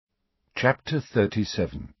Chapter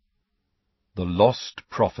 37 The Lost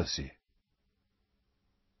Prophecy.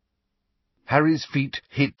 Harry's feet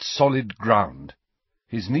hit solid ground.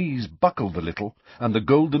 His knees buckled a little, and the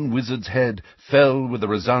golden wizard's head fell with a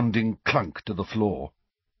resounding clunk to the floor.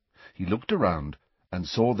 He looked around and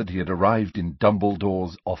saw that he had arrived in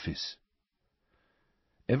Dumbledore's office.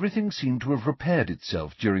 Everything seemed to have repaired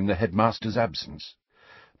itself during the headmaster's absence.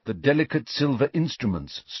 The delicate silver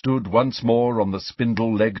instruments stood once more on the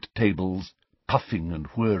spindle-legged tables, puffing and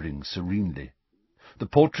whirring serenely. The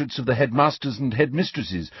portraits of the headmasters and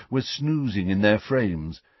headmistresses were snoozing in their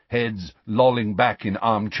frames, heads lolling back in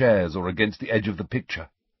armchairs or against the edge of the picture.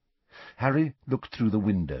 Harry looked through the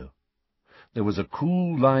window. There was a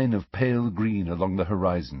cool line of pale green along the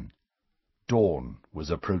horizon. Dawn was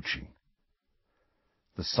approaching.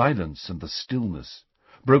 The silence and the stillness,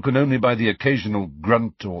 broken only by the occasional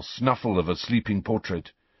grunt or snuffle of a sleeping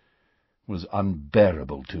portrait, was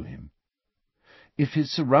unbearable to him. If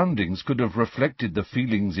his surroundings could have reflected the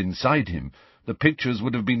feelings inside him, the pictures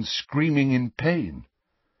would have been screaming in pain.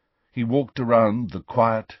 He walked around the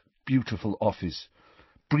quiet, beautiful office,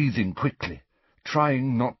 breathing quickly,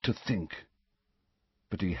 trying not to think.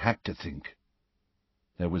 But he had to think.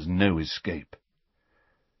 There was no escape.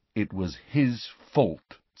 It was his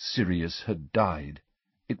fault Sirius had died.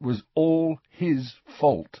 It was all his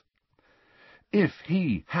fault. If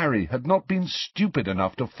he, Harry, had not been stupid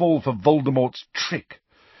enough to fall for Voldemort's trick,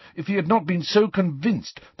 if he had not been so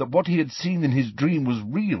convinced that what he had seen in his dream was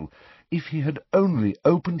real, if he had only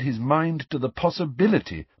opened his mind to the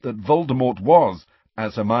possibility that Voldemort was,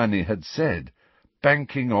 as Hermione had said,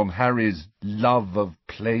 banking on Harry's love of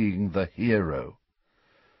playing the hero.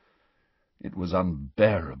 It was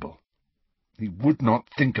unbearable. He would not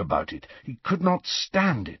think about it. He could not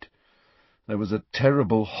stand it. There was a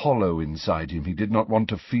terrible hollow inside him he did not want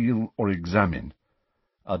to feel or examine.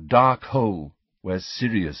 A dark hole where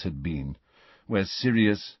Sirius had been, where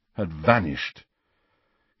Sirius had vanished.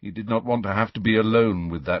 He did not want to have to be alone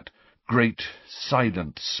with that great,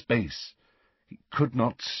 silent space. He could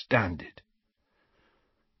not stand it.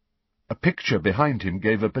 A picture behind him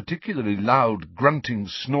gave a particularly loud, grunting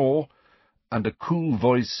snore, and a cool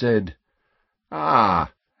voice said,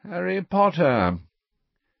 "Ah, Harry Potter."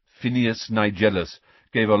 Phineas Nigellus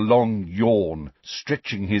gave a long yawn,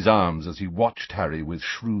 stretching his arms as he watched Harry with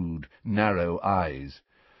shrewd, narrow eyes.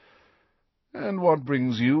 "And what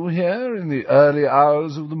brings you here in the early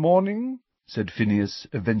hours of the morning?" said Phineas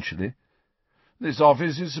eventually. "This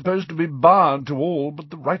office is supposed to be barred to all but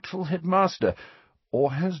the rightful headmaster.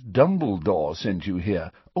 Or has Dumbledore sent you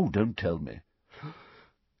here? Oh, don't tell me."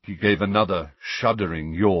 He gave another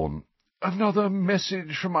shuddering yawn. "Another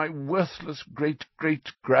message from my worthless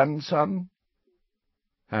great-great-grandson?"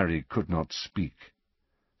 Harry could not speak.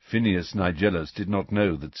 Phineas Nigellus did not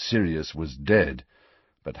know that Sirius was dead,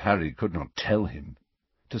 but Harry could not tell him.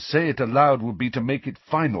 To say it aloud would be to make it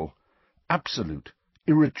final, absolute,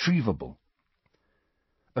 irretrievable.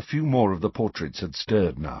 A few more of the portraits had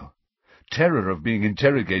stirred now. Terror of being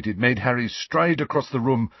interrogated made Harry stride across the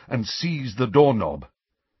room and seize the doorknob.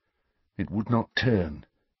 It would not turn.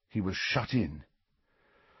 He was shut in.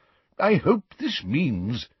 "I hope this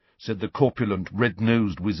means," said the corpulent,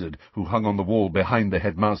 red-nosed wizard who hung on the wall behind the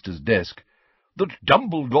headmaster's desk, "that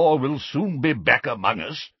Dumbledore will soon be back among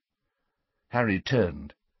us." Harry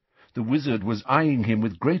turned. The wizard was eyeing him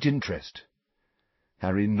with great interest.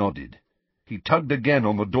 Harry nodded. He tugged again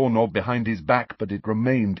on the doorknob behind his back, but it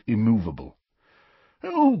remained immovable.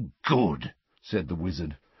 "Oh, good," said the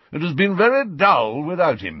wizard. "It has been very dull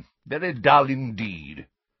without him. Very dull indeed."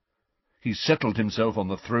 He settled himself on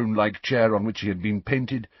the throne-like chair on which he had been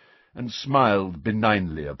painted, and smiled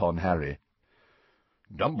benignly upon Harry.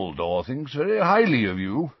 "Dumbledore thinks very highly of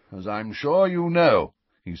you, as I'm sure you know,"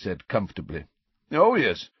 he said comfortably. "Oh,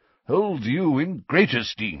 yes, holds you in great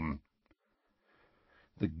esteem."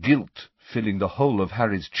 The guilt filling the whole of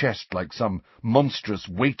Harry's chest like some monstrous,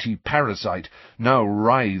 weighty parasite now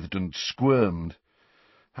writhed and squirmed.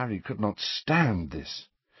 Harry could not stand this.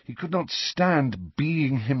 He could not stand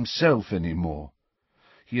being himself any more.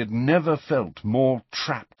 He had never felt more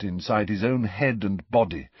trapped inside his own head and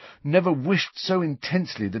body, never wished so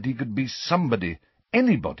intensely that he could be somebody,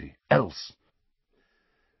 anybody else.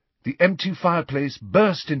 The empty fireplace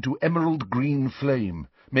burst into emerald-green flame,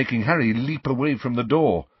 making Harry leap away from the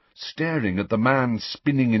door, staring at the man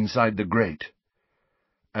spinning inside the grate.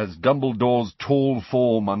 As Dumbledore's tall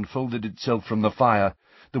form unfolded itself from the fire,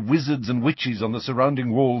 the wizards and witches on the surrounding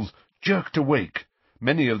walls jerked awake,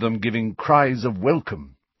 many of them giving cries of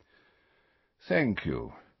welcome. "Thank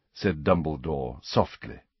you," said Dumbledore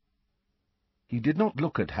softly. He did not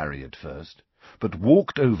look at Harry at first, but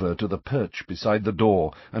walked over to the perch beside the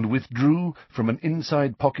door and withdrew from an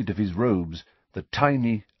inside pocket of his robes the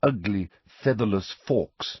tiny, ugly, featherless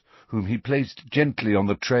forks, whom he placed gently on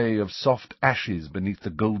the tray of soft ashes beneath the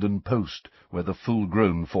golden post where the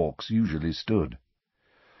full-grown forks usually stood.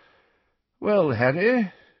 "Well,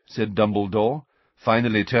 Harry," said Dumbledore,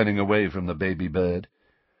 finally turning away from the baby bird,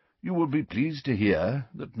 "you will be pleased to hear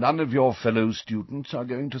that none of your fellow students are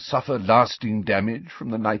going to suffer lasting damage from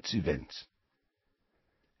the night's events."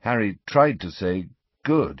 Harry tried to say,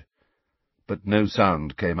 "Good," but no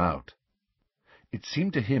sound came out. It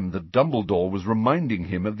seemed to him that Dumbledore was reminding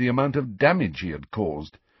him of the amount of damage he had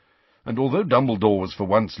caused, and although Dumbledore was for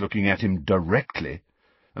once looking at him directly,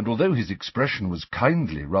 and although his expression was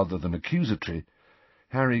kindly rather than accusatory,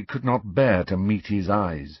 Harry could not bear to meet his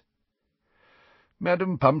eyes.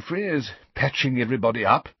 "Madam Pumphrey is patching everybody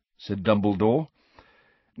up," said Dumbledore.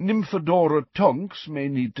 "Nymphadora Tonks may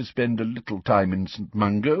need to spend a little time in St.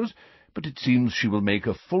 Mungo's, but it seems she will make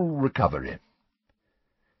a full recovery."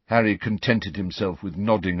 Harry contented himself with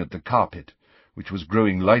nodding at the carpet, which was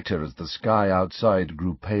growing lighter as the sky outside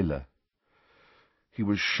grew paler. He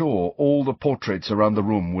was sure all the portraits around the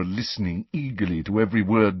room were listening eagerly to every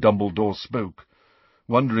word Dumbledore spoke,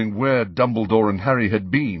 wondering where Dumbledore and Harry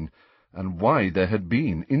had been, and why there had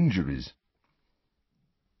been injuries.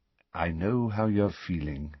 "I know how you're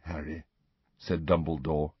feeling, Harry," said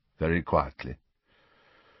Dumbledore very quietly.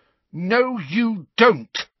 "No, you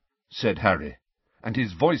don't," said Harry, and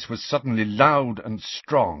his voice was suddenly loud and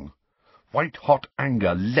strong. White-hot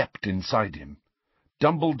anger leapt inside him.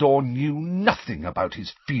 Dumbledore knew nothing about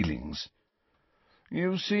his feelings.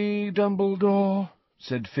 "You see, Dumbledore,"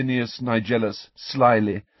 said Phineas Nigellus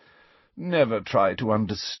slyly, "never try to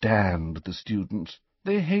understand the students.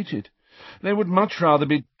 They hate it. They would much rather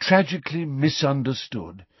be tragically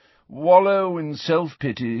misunderstood, wallow in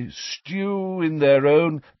self-pity, stew in their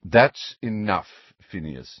own—" "That's enough,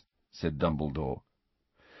 Phineas," said Dumbledore.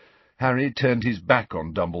 Harry turned his back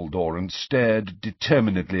on Dumbledore and stared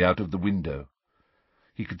determinedly out of the window.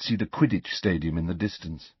 He could see the Quidditch stadium in the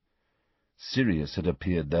distance. Sirius had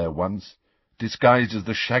appeared there once, disguised as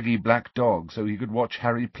the shaggy black dog, so he could watch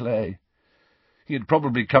Harry play. He had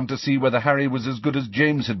probably come to see whether Harry was as good as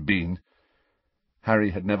James had been.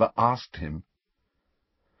 Harry had never asked him.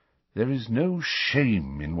 "There is no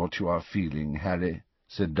shame in what you are feeling, Harry,"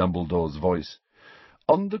 said Dumbledore's voice.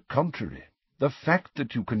 "On the contrary, the fact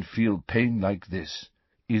that you can feel pain like this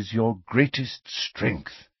is your greatest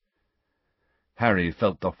strength." Harry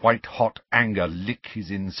felt the white-hot anger lick his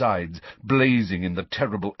insides, blazing in the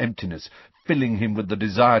terrible emptiness, filling him with the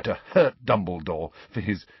desire to hurt Dumbledore for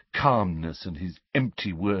his calmness and his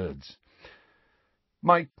empty words.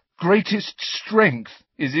 "My greatest strength,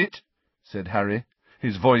 is it?" said Harry,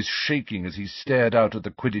 his voice shaking as he stared out at the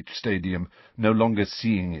Quidditch stadium, no longer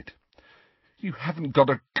seeing it. "You haven't got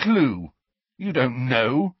a clue. You don't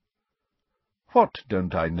know." "What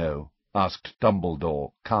don't I know?" asked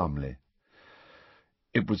Dumbledore calmly.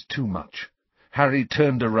 It was too much. Harry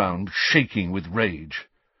turned around, shaking with rage.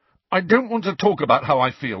 "I don't want to talk about how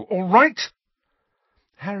I feel, all right?"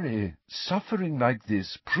 "Harry, suffering like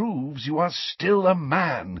this proves you are still a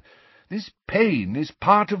man. This pain is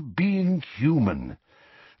part of being human."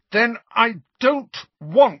 "Then I don't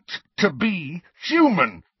want to be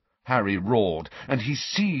human!" Harry roared, and he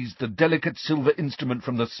seized the delicate silver instrument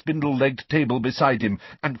from the spindle-legged table beside him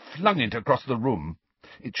and flung it across the room.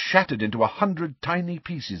 It shattered into 100 tiny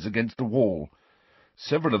pieces against the wall.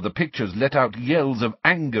 Several of the pictures let out yells of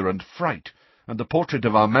anger and fright, and the portrait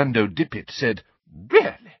of Armando Dippet said,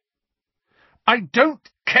 "Really?" "I don't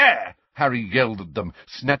care!" Harry yelled at them,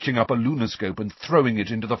 snatching up a lunoscope and throwing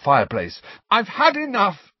it into the fireplace. "I've had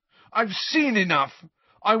enough! I've seen enough!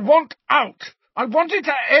 I want out! I want it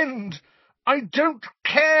to end! I don't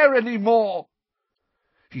care any more!"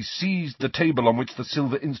 He seized the table on which the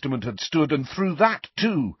silver instrument had stood and threw that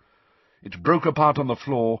too. It broke apart on the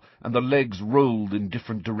floor, and the legs rolled in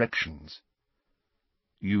different directions.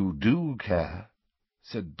 "You do care,"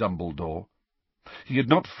 said Dumbledore. He had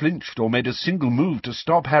not flinched or made a single move to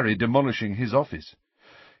stop Harry demolishing his office.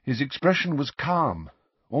 His expression was calm,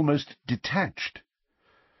 almost detached.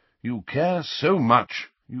 "You care so much,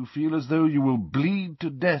 you feel as though you will bleed to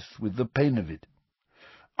death with the pain of it."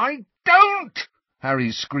 "I don't!"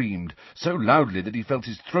 Harry screamed, so loudly that he felt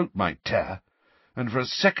his throat might tear, and for a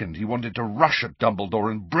second he wanted to rush at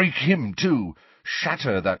Dumbledore and break him too,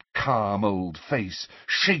 shatter that calm old face,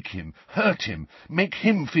 shake him, hurt him, make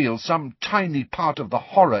him feel some tiny part of the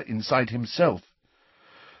horror inside himself.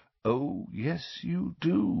 "Oh, yes, you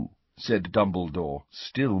do," said Dumbledore,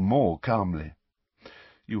 still more calmly.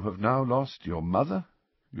 "You have now lost your mother,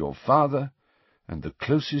 your father, and the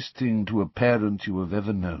closest thing to a parent you have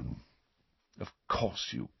ever known. Of course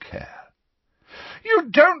you care." "You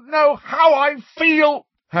don't know how I feel,"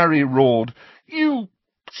 Harry roared. "You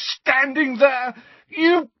standing there,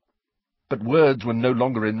 you—" But words were no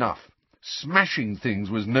longer enough. Smashing things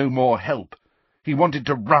was no more help. He wanted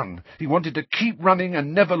to run. He wanted to keep running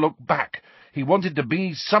and never look back. He wanted to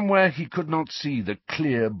be somewhere he could not see the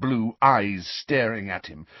clear blue eyes staring at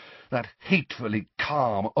him, that hatefully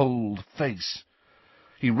calm old face.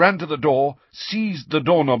 He ran to the door, seized the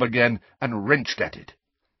doorknob again, and wrenched at it.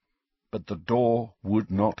 But the door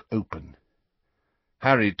would not open.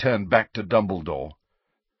 Harry turned back to Dumbledore.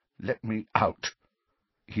 "Let me out,"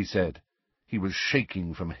 he said. He was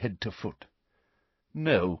shaking from head to foot.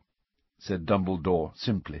 "No," said Dumbledore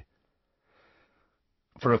simply.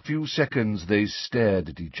 For a few seconds they stared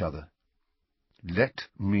at each other. "Let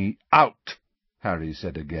me out," Harry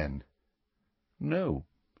said again. "No,"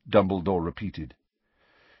 Dumbledore repeated.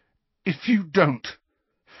 If you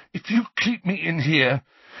keep me in here,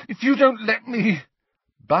 if you don't let me—"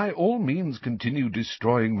 "By all means continue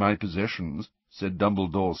destroying my possessions," said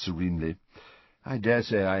Dumbledore serenely. "I dare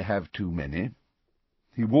say I have too many."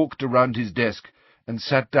 He walked around his desk and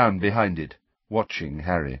sat down behind it, watching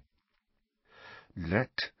Harry.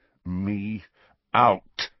 "Let me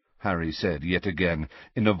out," Harry said yet again,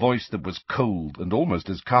 in a voice that was cold and almost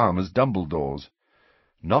as calm as Dumbledore's.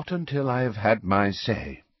 "Not until I have had my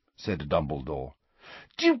say," said Dumbledore.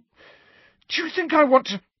 Do you think I want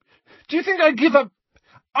to— Do you think I give a—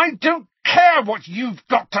 I don't care what you've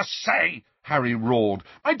got to say," Harry roared.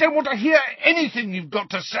 "I don't want to hear anything you've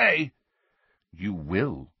got to say." "You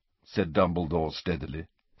will," said Dumbledore steadily,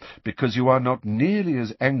 "because you are not nearly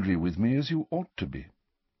as angry with me as you ought to be.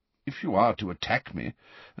 If you are to attack me,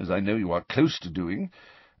 as I know you are close to doing,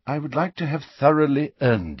 I would like to have thoroughly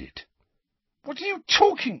earned it." "What are you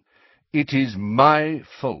talking—" "It is my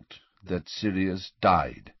fault that Sirius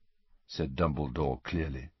died," said Dumbledore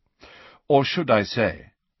clearly. "Or should I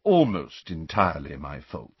say, almost entirely my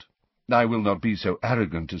fault. I will not be so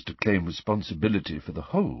arrogant as to claim responsibility for the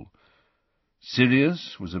whole.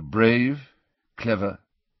 Sirius was a brave, clever,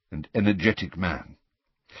 and energetic man,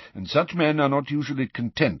 and such men are not usually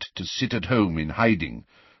content to sit at home in hiding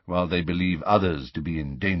while they believe others to be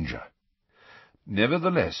in danger.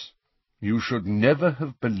 Nevertheless, you should never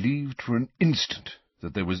have believed for an instant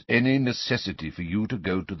that there was any necessity for you to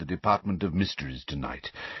go to the Department of Mysteries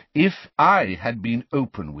tonight. If I had been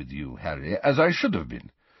open with you, Harry, as I should have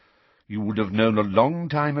been, you would have known a long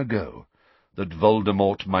time ago that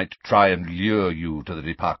Voldemort might try and lure you to the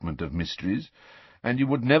Department of Mysteries, and you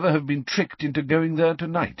would never have been tricked into going there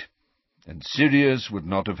tonight, and Sirius would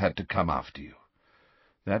not have had to come after you.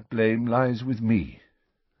 That blame lies with me,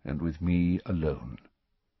 and with me alone."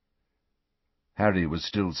 Harry was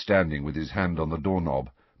still standing with his hand on the doorknob,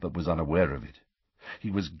 but was unaware of it. He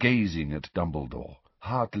was gazing at Dumbledore,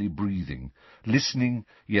 hardly breathing, listening,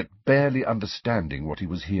 yet barely understanding what he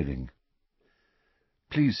was hearing.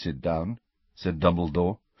 "Please sit down," said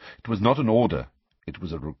Dumbledore. It was not an order, it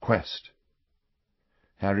was a request.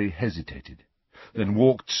 Harry hesitated, then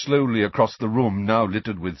walked slowly across the room, now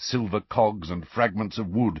littered with silver cogs and fragments of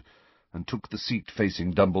wood, and took the seat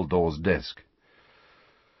facing Dumbledore's desk.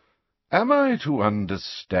 "Am I to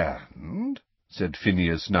understand," said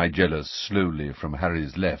Phineas Nigellus slowly from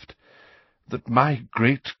Harry's left, "that my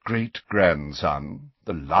great-great-grandson,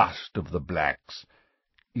 the last of the Blacks,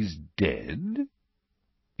 is dead?"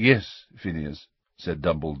 "Yes, Phineas," said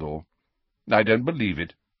Dumbledore. "I don't believe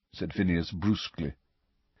it," said Phineas brusquely.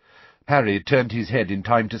 Harry turned his head in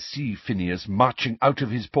time to see Phineas marching out of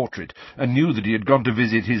his portrait, and knew that he had gone to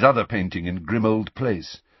visit his other painting in Grimmauld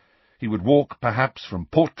Place. He would walk, perhaps, from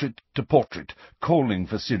portrait to portrait, calling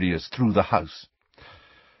for Sirius through the house.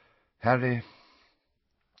 "Harry,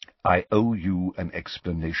 I owe you an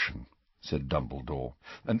explanation," said Dumbledore,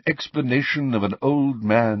 "an explanation of an old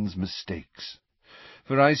man's mistakes.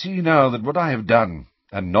 For I see now that what I have done,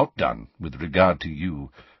 and not done, with regard to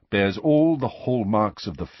you, bears all the hallmarks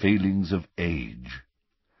of the failings of age.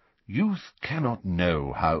 Youth cannot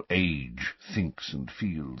know how age thinks and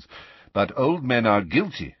feels, but old men are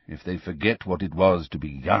guilty if they forget what it was to be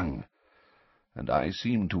young, and I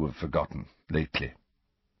seem to have forgotten lately."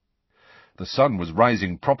 The sun was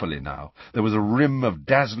rising properly now. There was a rim of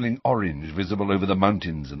dazzling orange visible over the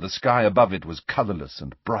mountains, and the sky above it was colourless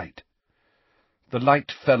and bright. The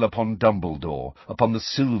light fell upon Dumbledore, upon the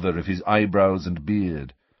silver of his eyebrows and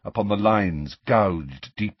beard, upon the lines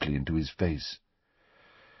gouged deeply into his face.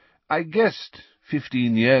 "I guessed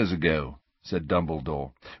 15 years ago," said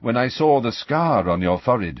Dumbledore, "when I saw the scar on your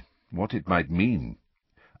forehead, what it might mean.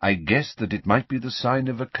 I guessed that it might be the sign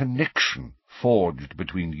of a connection forged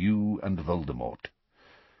between you and Voldemort.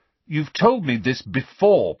 "You've told me this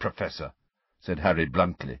before, Professor," said Harry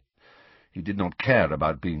bluntly. He did not care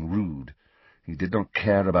about being rude. He did not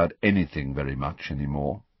care about anything very much any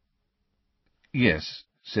more. "Yes,"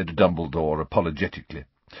 said Dumbledore apologetically.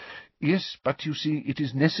 "Yes, but you see, it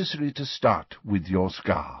is necessary to start with your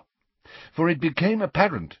scar. For it became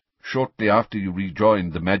apparent, shortly after you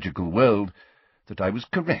rejoined the magical world, that I was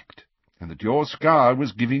correct, and that your scar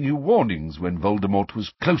was giving you warnings when Voldemort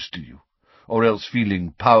was close to you, or else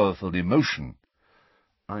feeling powerful emotion."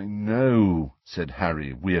 "I know," said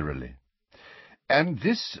Harry wearily. "And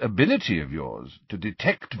this ability of yours, to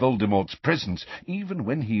detect Voldemort's presence even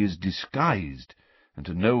when he is disguised, and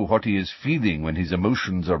to know what he is feeling when his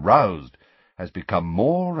emotions are roused, has become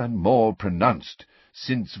more and more pronounced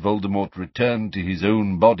since Voldemort returned to his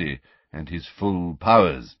own body and his full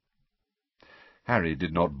powers." Harry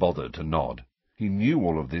did not bother to nod. He knew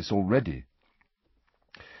all of this already.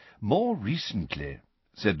 "More recently,"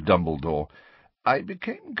 said Dumbledore, "I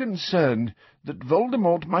became concerned that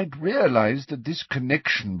Voldemort might realize that this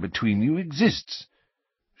connection between you exists.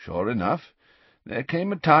 Sure enough, there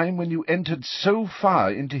came a time when you entered so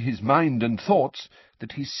far into his mind and thoughts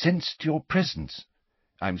that he sensed your presence.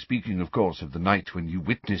 I'm speaking, of course, of the night when you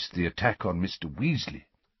witnessed the attack on Mr. Weasley."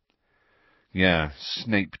 "Yeah,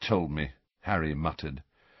 Snape told me," Harry muttered.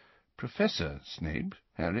 "Professor Snape,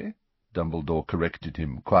 Harry," Dumbledore corrected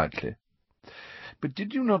him quietly. "But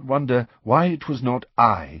did you not wonder why it was not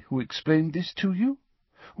I who explained this to you?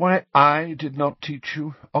 Why I did not teach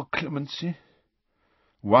you occlumency?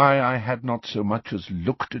 Why I had not so much as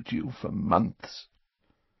looked at you for months?"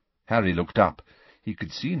 Harry looked up. He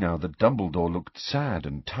could see now that Dumbledore looked sad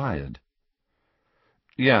and tired.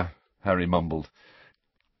 "Yeah," Harry mumbled.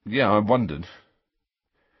 "Yeah, I wondered."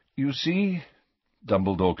 "You see,"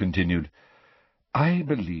 Dumbledore continued, "I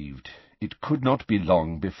believed it could not be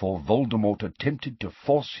long before Voldemort attempted to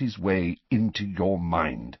force his way into your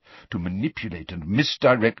mind, to manipulate and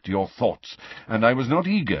misdirect your thoughts, and I was not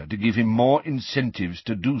eager to give him more incentives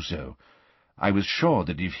to do so. I was sure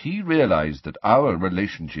that if he realized that our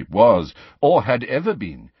relationship was, or had ever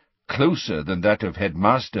been, closer than that of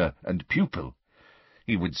headmaster and pupil,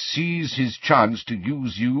 he would seize his chance to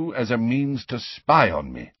use you as a means to spy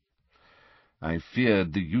on me. I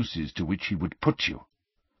feared the uses to which he would put you,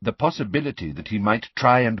 the possibility that he might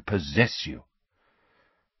try and possess you.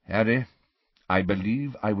 Harry, I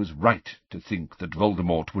believe I was right to think that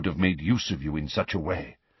Voldemort would have made use of you in such a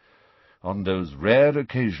way. On those rare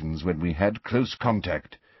occasions when we had close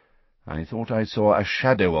contact, I thought I saw a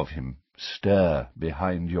shadow of him stir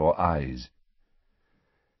behind your eyes."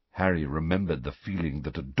 Harry remembered the feeling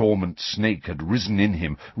that a dormant snake had risen in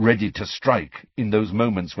him, ready to strike, in those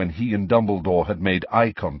moments when he and Dumbledore had made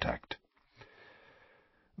eye contact.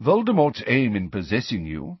 "Voldemort's aim in possessing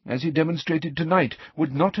you, as he demonstrated tonight,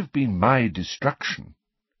 would not have been my destruction.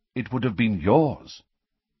 It would have been yours.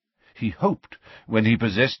 He hoped, when he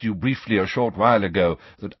possessed you briefly a short while ago,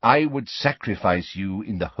 that I would sacrifice you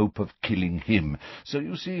in the hope of killing him. So,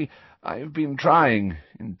 you see, I have been trying,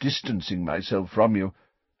 in distancing myself from you,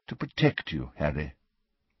 to protect you, Harry.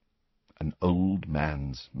 An old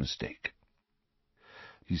man's mistake."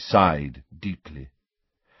 He sighed deeply.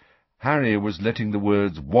 Harry was letting the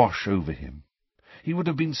words wash over him. He would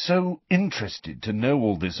have been so interested to know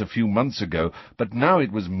all this a few months ago, but now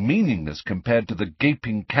it was meaningless compared to the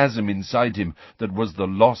gaping chasm inside him that was the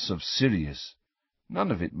loss of Sirius.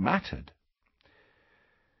 None of it mattered.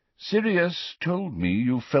 "Sirius told me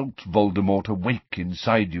you felt Voldemort awake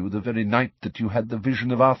inside you the very night that you had the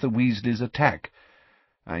vision of Arthur Weasley's attack.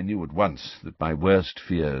 I knew at once that my worst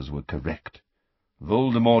fears were correct.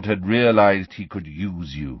 Voldemort had realized he could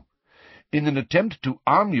use you. In an attempt to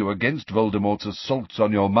arm you against Voldemort's assaults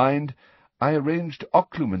on your mind, I arranged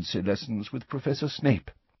occlumency lessons with Professor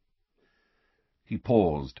Snape." He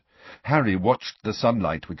paused. Harry watched the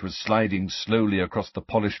sunlight which was sliding slowly across the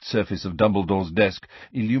polished surface of Dumbledore's desk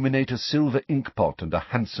illuminate a silver inkpot and a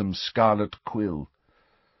handsome scarlet quill.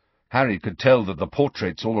 Harry could tell that the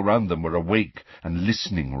portraits all around them were awake and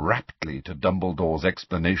listening raptly to Dumbledore's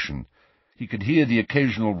explanation. He could hear the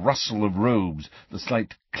occasional rustle of robes, the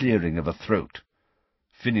slight clearing of a throat.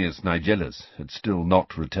 Phineas Nigellus had still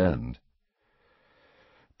not returned.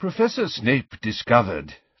 "Professor Snape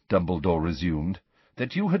discovered," Dumbledore resumed,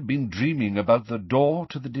 "that you had been dreaming about the door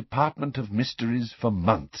to the Department of Mysteries for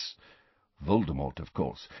months. Voldemort, of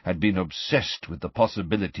course, had been obsessed with the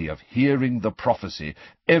possibility of hearing the prophecy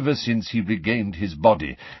ever since he regained his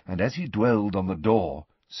body, and as he dwelled on the door,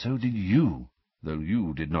 so did you, though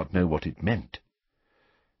you did not know what it meant.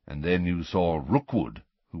 And then you saw Rookwood,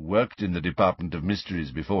 who worked in the Department of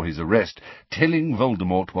Mysteries before his arrest, telling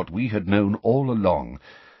Voldemort what we had known all along,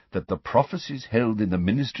 that the prophecies held in the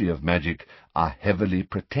Ministry of Magic are heavily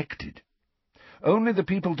protected. Only the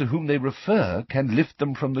people to whom they refer can lift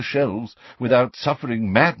them from the shelves without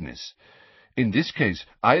suffering madness. In this case,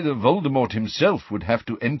 either Voldemort himself would have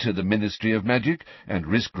to enter the Ministry of Magic and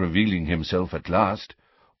risk revealing himself at last,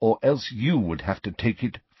 or else you would have to take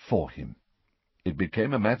it for him. It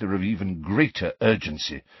became a matter of even greater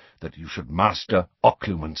urgency that you should master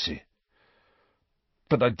occlumency.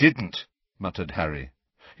 "But I didn't," muttered Harry.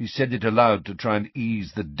 He said it aloud to try and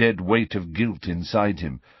ease the dead weight of guilt inside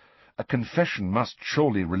him. A confession must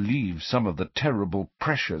surely relieve some of the terrible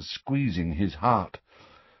pressure squeezing his heart.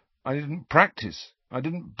 "I didn't practice. I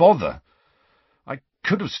didn't bother. I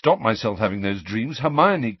could have stopped myself having those dreams.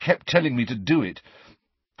 Hermione kept telling me to do it.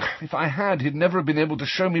 If I had, he'd never have been able to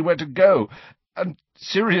show me where to go. And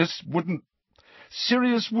Sirius wouldn't...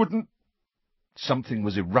 Something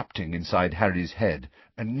was erupting inside Harry's head,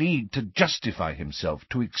 a need to justify himself,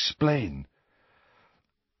 to explain.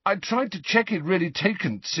 "I tried to check he'd really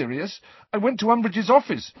taken Sirius. I went to Umbridge's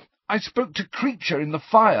office. I spoke to Creature in the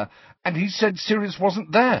fire, and he said Sirius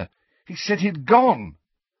wasn't there. He said he'd gone."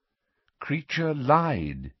 "Creature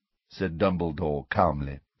lied," said Dumbledore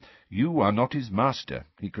calmly. "You are not his master.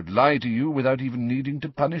 He could lie to you without even needing to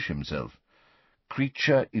punish himself.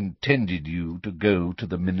 Creature intended you to go to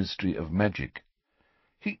the Ministry of Magic."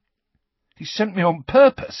 He sent me on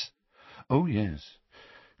purpose." "Oh, yes.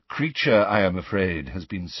 Creature, I am afraid, has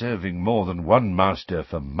been serving more than one master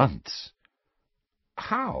for months."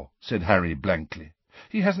 "How?" said Harry blankly.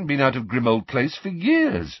 "He hasn't been out of Grimmauld Place for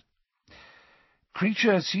years."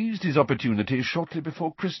 "Creature seized his opportunity shortly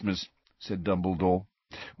before Christmas," said Dumbledore,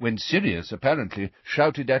 "when Sirius apparently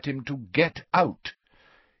shouted at him to get out.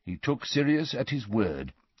 He took Sirius at his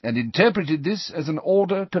word, and interpreted this as an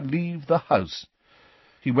order to leave the house.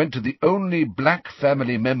 He went to the only black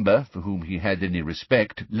family member for whom he had any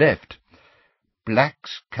respect left,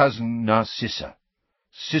 Black's cousin Narcissa,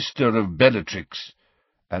 sister of Bellatrix,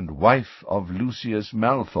 and wife of Lucius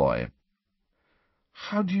Malfoy."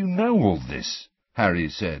 "How do you know all this?" Harry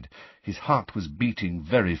said. His heart was beating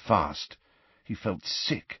very fast. He felt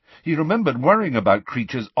sick. He remembered worrying about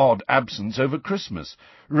Creature's odd absence over Christmas,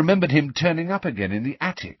 remembered him turning up again in the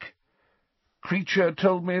attic. "Creature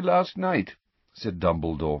told me last night," said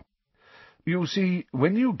Dumbledore. "You see,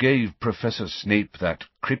 when you gave Professor Snape that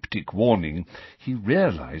cryptic warning, he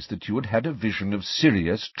realized that you had had a vision of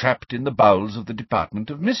Sirius trapped in the bowels of the Department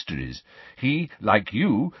of Mysteries. He, like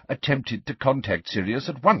you, attempted to contact Sirius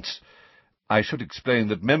at once. I should explain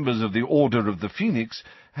that members of the Order of the Phoenix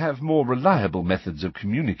have more reliable methods of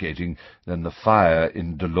communicating than the fire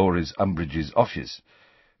in Dolores Umbridge's office.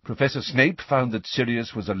 Professor Snape found that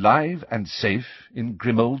Sirius was alive and safe in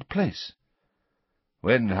Grimmauld Place.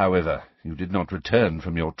 When, however, you did not return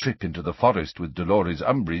from your trip into the forest with Dolores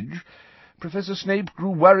Umbridge, Professor Snape grew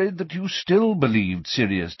worried that you still believed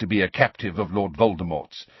Sirius to be a captive of Lord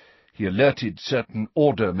Voldemort's. He alerted certain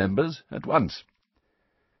Order members at once."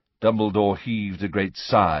 Dumbledore heaved a great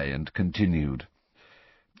sigh and continued.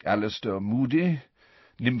 "Alistair Moody,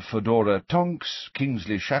 Nymphadora Tonks,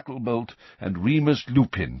 Kingsley Shacklebolt, and Remus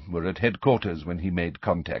Lupin were at headquarters when he made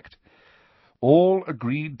contact. All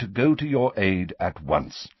agreed to go to your aid at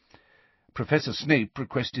once. Professor Snape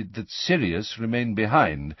requested that Sirius remain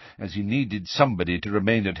behind, as he needed somebody to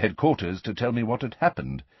remain at headquarters to tell me what had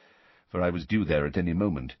happened, for I was due there at any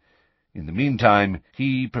moment. In the meantime,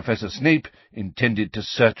 he, Professor Snape, intended to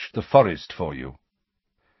search the forest for you.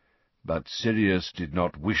 But Sirius did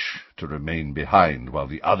not wish to remain behind while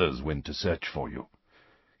the others went to search for you.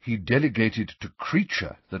 He delegated to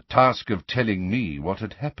Creature the task of telling me what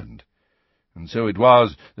had happened. And so it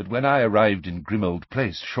was that when I arrived in Grimmauld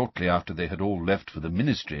Place shortly after they had all left for the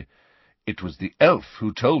Ministry, it was the elf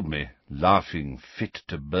who told me, laughing fit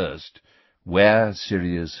to burst, where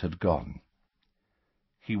Sirius had gone."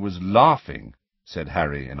 "He was laughing," said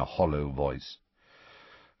Harry in a hollow voice.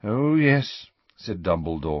 "Oh, yes," said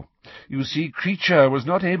Dumbledore. "You see, Creature was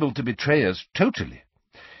not able to betray us totally.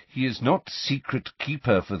 He is not secret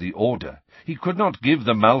keeper for the Order. He could not give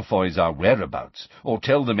the Malfoys our whereabouts, or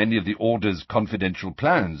tell them any of the Order's confidential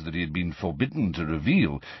plans that he had been forbidden to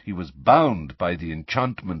reveal. He was bound by the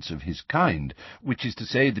enchantments of his kind, which is to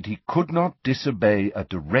say that he could not disobey a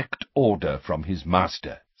direct order from his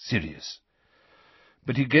master, Sirius.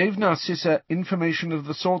 But he gave Narcissa information of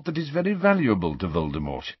the sort that is very valuable to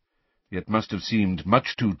Voldemort, yet must have seemed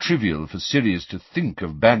much too trivial for Sirius to think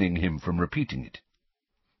of banning him from repeating it."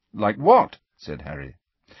 "Like what?" said Harry.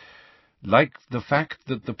 "Like the fact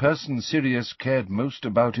that the person Sirius cared most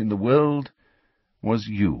about in the world was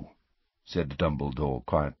you," said Dumbledore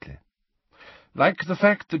quietly. "Like the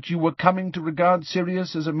fact that you were coming to regard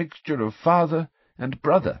Sirius as a mixture of father and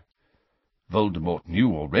brother. Voldemort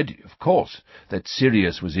knew already, of course, that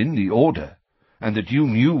Sirius was in the Order, and that you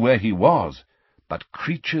knew where he was, but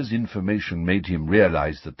Kreacher's information made him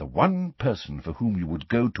realize that the one person for whom you would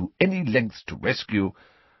go to any lengths to rescue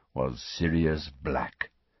was Sirius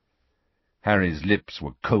Black." Harry's lips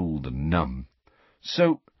were cold and numb.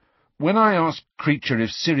 "So, when I asked Kreacher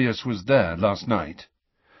if Sirius was there last night,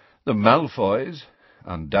 the Malfoys,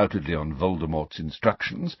 undoubtedly on Voldemort's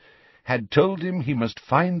instructions, had told him he must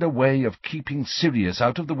find a way of keeping Sirius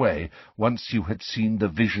out of the way once you had seen the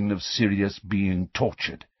vision of Sirius being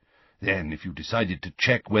tortured. Then, if you decided to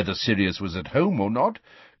check whether Sirius was at home or not,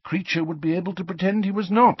 Kreacher would be able to pretend he was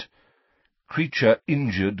not. Kreacher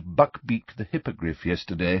injured Buckbeak the Hippogriff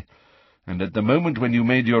yesterday, and at the moment when you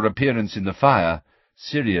made your appearance in the fire,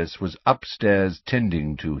 Sirius was upstairs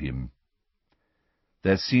tending to him."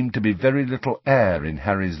 There seemed to be very little air in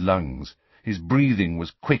Harry's lungs. His breathing was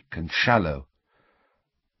quick and shallow.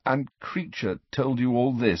 "And Kreacher told you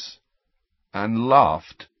all this, and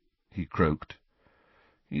laughed," he croaked.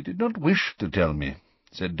 "He did not wish to tell me,"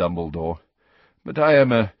 said Dumbledore, "but I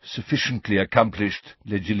am a sufficiently accomplished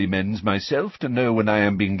legilimens myself to know when I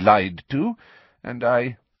am being lied to, and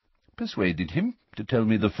I persuaded him to tell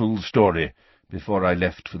me the full story before I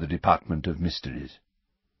left for the Department of Mysteries."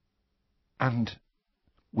 "And,"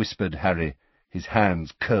 whispered Harry, his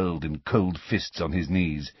hands curled in cold fists on his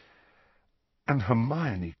knees, "and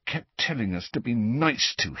Hermione kept telling us to be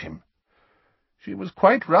nice to him." "She was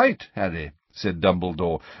quite right, Harry," said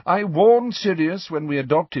Dumbledore. "I warned Sirius when we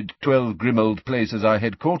adopted 12 Grimmauld Place as our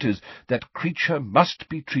headquarters that Kreacher must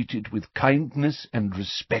be treated with kindness and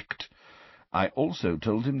respect. I also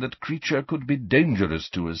told him that Kreacher could be dangerous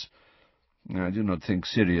to us. I do not think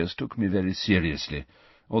Sirius took me very seriously,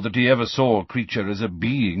 or that he ever saw Kreacher as a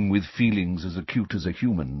being with feelings as acute as a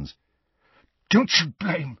human's." Don't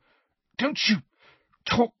you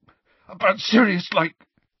talk about Sirius like—"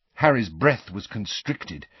 Harry's breath was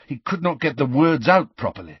constricted. He could not get the words out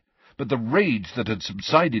properly, but the rage that had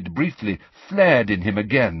subsided briefly flared in him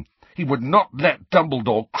again. He would not let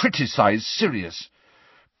Dumbledore criticize Sirius.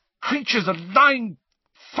 "Kreacher's a lying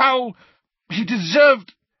foul. He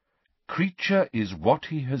deserved—" "Kreacher is what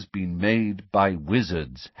he has been made by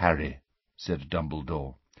wizards, Harry," said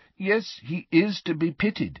Dumbledore. "Yes, he is to be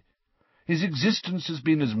pitied. His existence has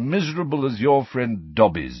been as miserable as your friend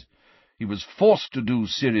Dobby's. He was forced to do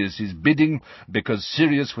Sirius's bidding because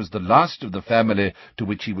Sirius was the last of the family to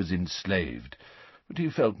which he was enslaved. But he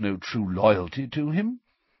felt no true loyalty to him,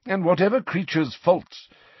 and whatever Kreacher's faults,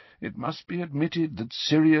 it must be admitted that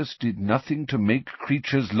Sirius did nothing to make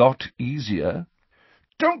Kreacher's lot easier."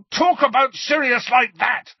 "Don't talk about Sirius like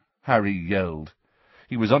that!" Harry yelled.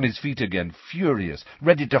 He was on his feet again, furious,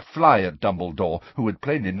 ready to fly at Dumbledore, who had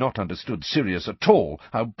plainly not understood Sirius at all,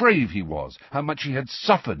 how brave he was, how much he had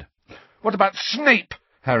suffered. "What about Snape?"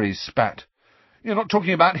 Harry spat. "You're not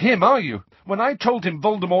talking about him, are you? When I told him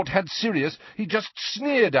Voldemort had Sirius, he just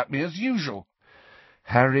sneered at me as usual."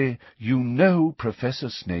 "Harry, you know Professor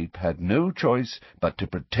Snape had no choice but to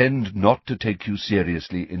pretend not to take you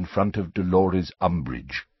seriously in front of Dolores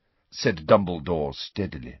Umbridge," said Dumbledore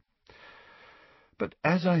steadily. "But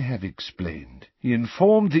as I have explained, he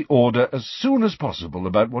informed the Order as soon as possible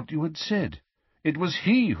about what you had said. It was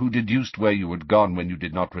he who deduced where you had gone when you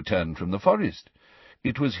did not return from the forest.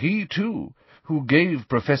 It was he, too, who gave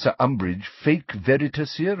Professor Umbridge fake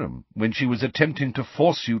Veritaserum when she was attempting to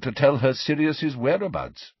force you to tell her Sirius's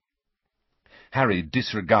whereabouts." Harry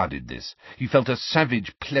disregarded this. He felt a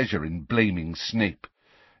savage pleasure in blaming Snape.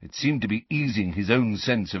 It seemed to be easing his own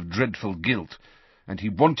sense of dreadful guilt, and he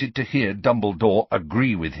wanted to hear Dumbledore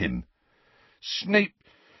agree with him. Snape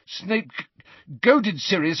goaded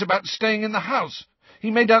Sirius about staying in the house.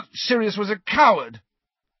 He made out Sirius was a coward."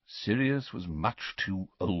 "Sirius was much too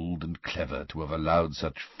old and clever to have allowed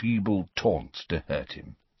such feeble taunts to hurt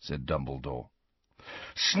him," said Dumbledore.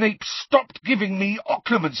 "Snape stopped giving me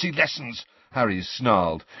occlumency lessons," Harry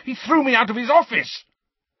snarled. "He threw me out of his office."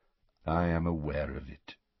 "I am aware of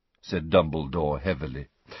it," said Dumbledore heavily.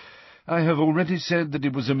 "I have already said that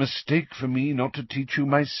it was a mistake for me not to teach you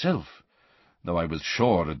myself, though I was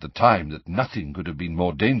sure at the time that nothing could have been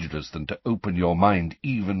more dangerous than to open your mind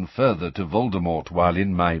even further to Voldemort while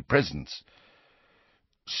in my presence."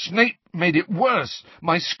 "Snape made it worse.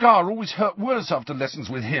 My scar always hurt worse after lessons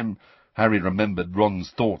with him." Harry remembered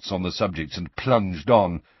Ron's thoughts on the subject and plunged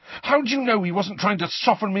on. "How do you know he wasn't trying to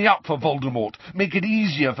soften me up for Voldemort, make it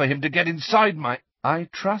easier for him to get inside my—" "I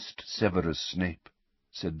trust Severus Snape,"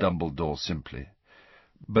 said Dumbledore simply.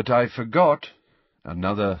 "But I forgot,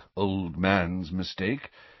 Another old man's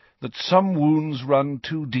mistake, that some wounds run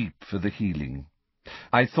too deep for the healing.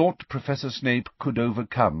 I thought Professor Snape could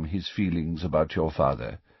overcome his feelings about your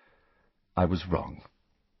father. I was wrong."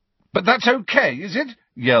 "But that's okay, is it?"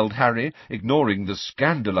 yelled Harry, ignoring the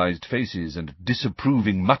scandalized faces and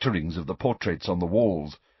disapproving mutterings of the portraits on the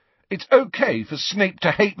walls. "It's okay for Snape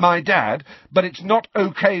to hate my dad, but it's not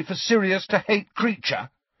okay for Sirius to hate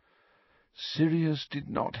Creature." "Sirius did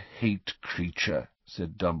not hate Creature,"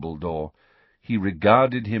 said Dumbledore. "He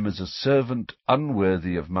regarded him as a servant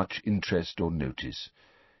unworthy of much interest or notice.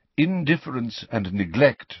 Indifference and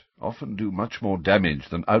neglect often do much more damage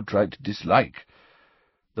than outright dislike.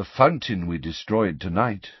 The fountain we destroyed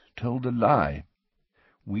tonight told a lie.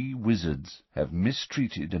 We wizards have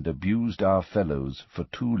mistreated and abused our fellows for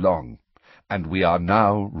too long, and we are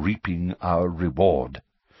now reaping our reward."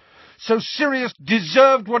 "So Sirius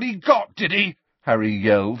deserved what he got, did he?" Harry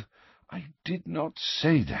yelled. "I did not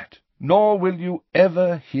say that, nor will you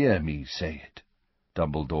ever hear me say it,"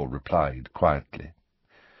 Dumbledore replied quietly.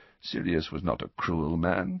 "Sirius was not a cruel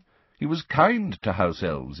man. He was kind to house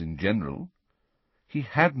elves in general. He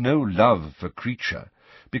had no love for Creature,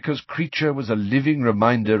 because Creature was a living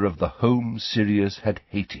reminder of the home Sirius had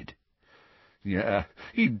hated." "Yeah,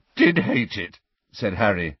 he did hate it," said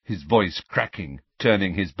Harry, his voice cracking,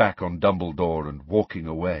 turning his back on Dumbledore and walking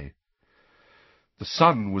away. The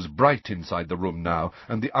sun was bright inside the room now,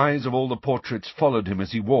 and the eyes of all the portraits followed him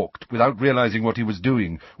as he walked, without realizing what he was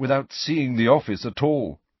doing, without seeing the office at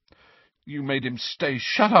all. "You made him stay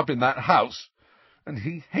shut up in that house, and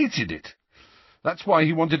he hated it. That's why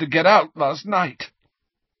he wanted to get out last night."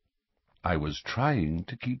 "I was trying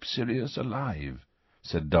to keep Sirius alive,"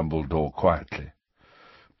 said Dumbledore quietly.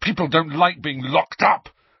 "People don't like being locked up,"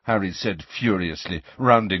 Harry said furiously,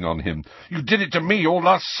 rounding on him. "You did it to me all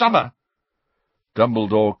last summer."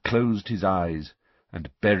 Dumbledore closed his eyes and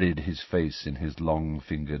buried his face in his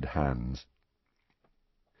long-fingered hands.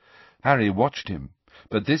 Harry watched him,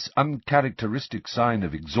 but this uncharacteristic sign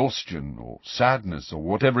of exhaustion or sadness or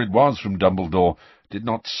whatever it was from Dumbledore did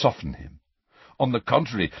not soften him. On the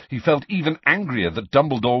contrary, he felt even angrier that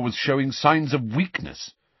Dumbledore was showing signs of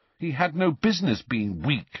weakness. He had no business being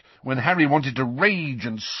weak when Harry wanted to rage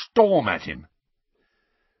and storm at him.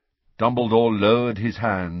 Dumbledore lowered his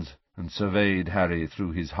hands and surveyed Harry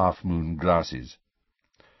through his half-moon glasses.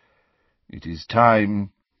 "It is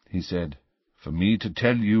time," he said, "for me to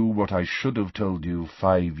tell you what I should have told you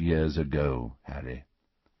 5 years ago, Harry.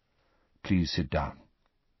 Please sit down.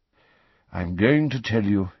 I am going to tell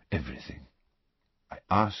you everything. I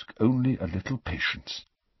ask only a little patience.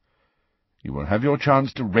 You will have your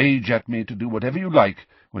chance to rage at me, to do whatever you like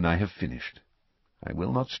when I have finished. I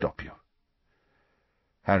will not stop you."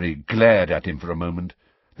 Harry glared at him for a moment,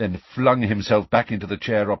 then flung himself back into the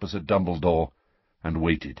chair opposite Dumbledore, and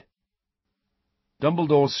waited.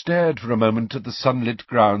 Dumbledore stared for a moment at the sunlit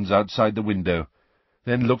grounds outside the window,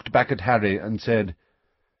 then looked back at Harry and said,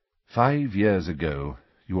 "5 years ago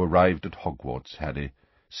you arrived at Hogwarts, Harry,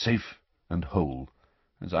 safe and whole,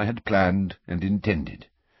 as I had planned and intended.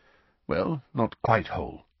 Well, not quite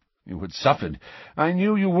whole. You had suffered. I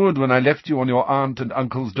knew you would when I left you on your aunt and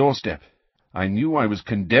uncle's doorstep. I knew I was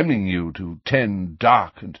condemning you to 10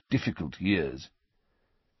 dark and difficult years."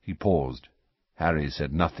 He paused. Harry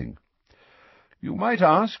said nothing. "You might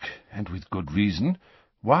ask, and with good reason,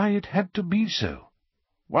 why it had to be so.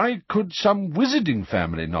 Why could some wizarding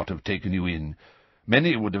family not have taken you in?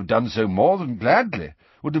 Many would have done so more than gladly,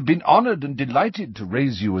 would have been honored and delighted to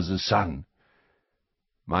raise you as a son.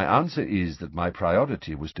 My answer is that my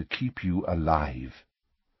priority was to keep you alive.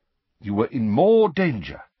 You were in more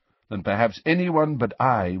danger than perhaps anyone but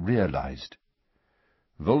I realized.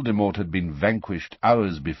 Voldemort had been vanquished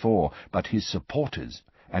hours before, but his supporters,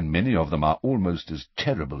 and many of them are almost as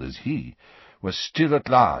terrible as he, were still at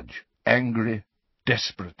large, angry,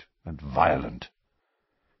 desperate, and violent.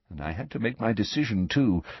 And I had to make my decision,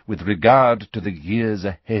 too, with regard to the years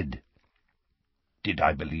ahead. Did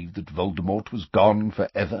I believe that Voldemort was gone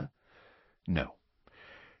forever? No.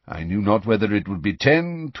 I knew not whether it would be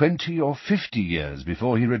 10, 20, or 50 years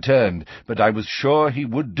before he returned, but I was sure he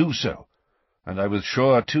would do so, and I was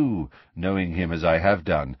sure, too, knowing him as I have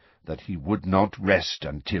done, that he would not rest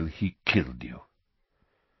until he killed you.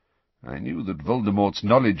 I knew that Voldemort's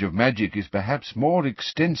knowledge of magic is perhaps more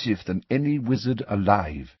extensive than any wizard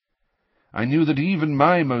alive. I knew that even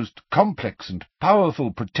my most complex and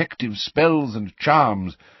powerful protective spells and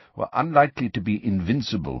charms were unlikely to be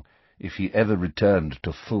invincible if he ever returned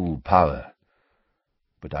to full power.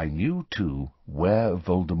 But I knew, too, where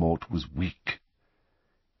Voldemort was weak,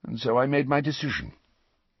 and so I made my decision.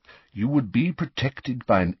 you would be protected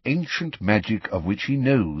by an ancient magic of which he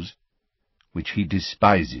knows, which he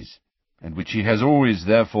despises, and which he has always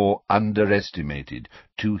therefore underestimated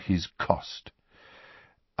to his cost.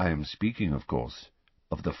 I am speaking, of course,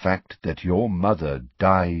 of the fact that your mother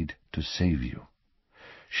died to save you.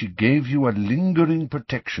 She gave you a lingering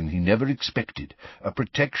protection he never expected, a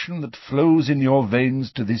protection that flows in your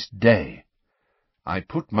veins to this day. I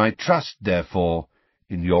put my trust, therefore,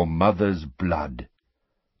 in your mother's blood.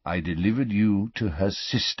 I delivered you to her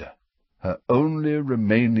sister, her only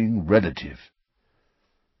remaining relative.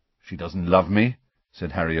 She doesn't love me,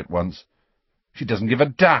 said Harry at once. She doesn't give a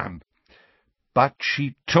damn. But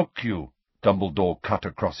she took you, Dumbledore cut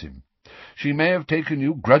across him. She may have taken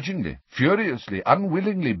you grudgingly, furiously,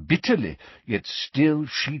 unwillingly, bitterly, yet still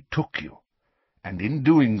she took you, and in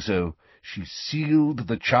doing so she sealed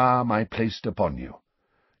the charm I placed upon you.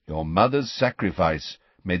 Your mother's sacrifice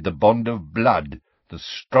made the bond of blood the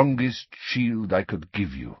strongest shield I could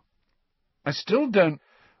give you. I still don't—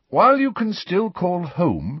 While you can still call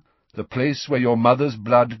home the place where your mother's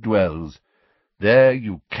blood dwells, there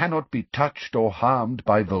you cannot be touched or harmed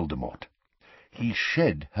by Voldemort. He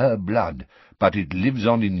shed her blood, but it lives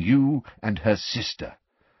on in you and her sister.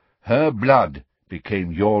 Her blood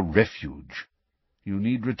became your refuge. You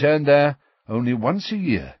need return there only once a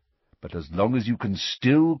year, but as long as you can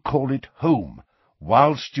still call it home,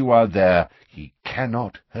 whilst you are there, he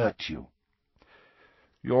cannot hurt you.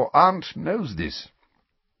 Your aunt knows this.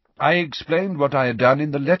 I explained what I had done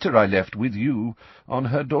in the letter I left with you on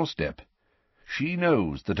her doorstep. She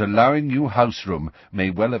knows that allowing you house room may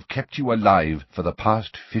well have kept you alive for the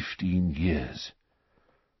past 15 years.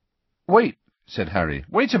 Wait, said Harry.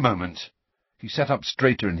 Wait a moment. He sat up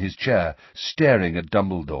straighter in his chair, staring at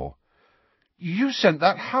Dumbledore. You sent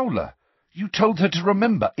that howler. You told her to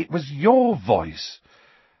remember. It was your voice.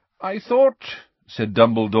 I thought, said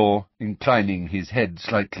Dumbledore, inclining his head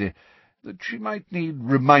slightly, that she might need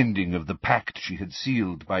reminding of the pact she had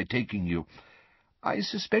sealed by taking you. I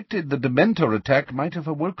suspected the Dementor attack might have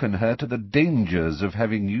awoken her to the dangers of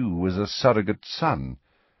having you as a surrogate son.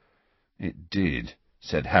 It did,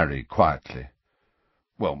 said Harry quietly.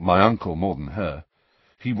 Well, my uncle more than her.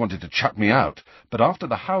 He wanted to chuck me out, but after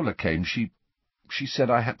the howler came, she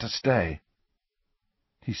said I had to stay.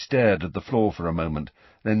 He stared at the floor for a moment,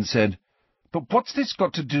 then said, But what's this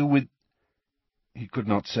got to do with— He could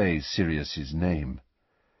not say Sirius's name.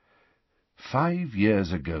 5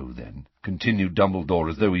 years ago, then, continued Dumbledore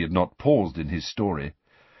as though he had not paused in his story,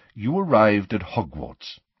 you arrived at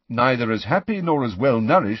Hogwarts, neither as happy nor as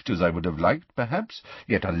well-nourished as I would have liked, perhaps,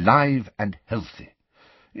 yet alive and healthy.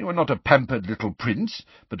 You were not a pampered little prince,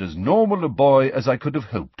 but as normal a boy as I could have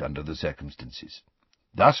hoped under the circumstances.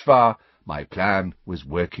 Thus far, my plan was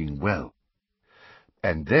working well.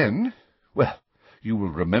 And then, well, you will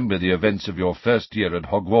remember the events of your first year at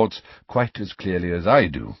Hogwarts quite as clearly as I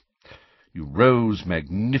do. You rose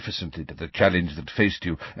magnificently to the challenge that faced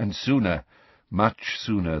you, and sooner, much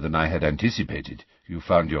sooner than I had anticipated, you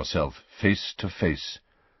found yourself face to face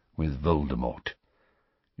with Voldemort.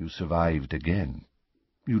 You survived again.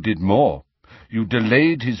 You did more. You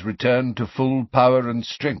delayed his return to full power and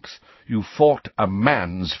strength. You fought a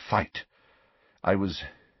man's fight. I was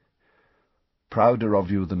prouder of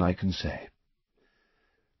you than I can say.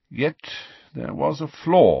 Yet there was a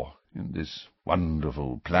flaw in this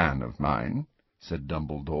wonderful plan of mine, said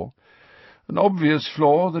Dumbledore, an obvious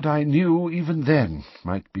flaw that I knew even then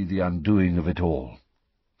might be the undoing of it all.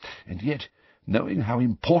 And yet, knowing how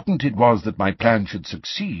important it was that my plan should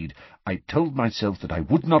succeed, I told myself that I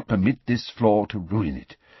would not permit this flaw to ruin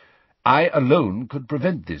it. I alone could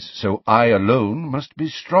prevent this, so I alone must be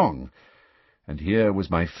strong. And here was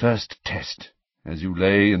my first test, as you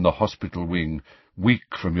lay in the hospital wing,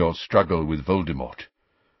 weak from your struggle with Voldemort.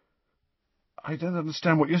 I don't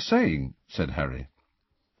understand what you're saying, said Harry.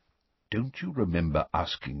 Don't you remember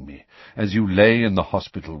asking me, as you lay in the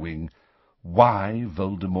hospital wing, why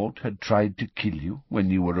Voldemort had tried to kill you when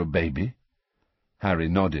you were a baby? Harry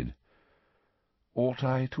nodded. Ought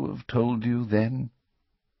I to have told you then?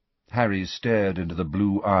 Harry stared into the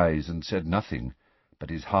blue eyes and said nothing, but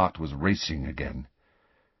his heart was racing again.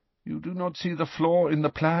 You do not see the flaw in the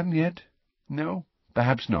plan yet? No,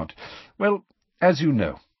 perhaps not. Well, as you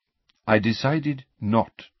know, I decided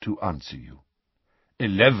not to answer you.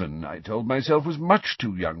 11, I told myself, was much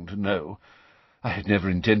too young to know. I had never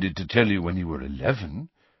intended to tell you when you were 11.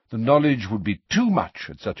 The knowledge would be too much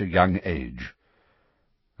at such a young age.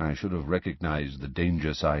 I should have recognized the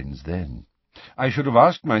danger signs then. I should have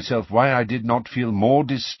asked myself why I did not feel more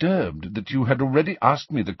disturbed that you had already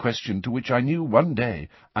asked me the question to which I knew one day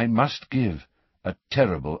I must give a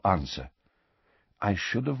terrible answer. I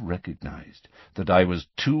should have recognized that I was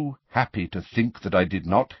too happy to think that I did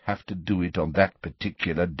not have to do it on that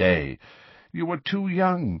particular day. You were too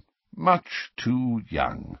young, much too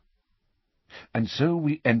young. And so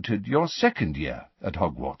we entered your second year at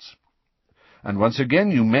Hogwarts. And once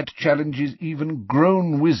again you met challenges even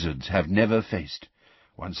grown wizards have never faced.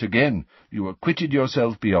 Once again you acquitted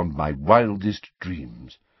yourself beyond my wildest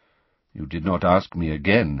dreams. You did not ask me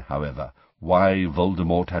again, however, why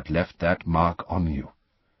Voldemort had left that mark on you.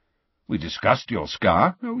 We discussed your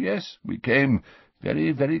scar. Oh, yes, we came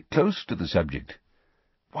very, very close to the subject.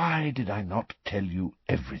 Why did I not tell you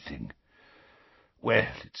everything? Well,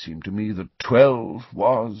 it seemed to me that 12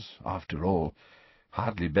 was, after all,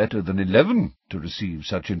 hardly better than 11 to receive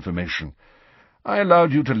such information. I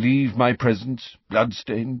allowed you to leave my presence,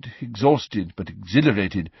 blood-stained, exhausted, but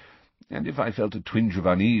exhilarated, and if I felt a twinge of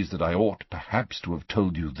unease that I ought perhaps to have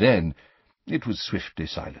told you then, it was swiftly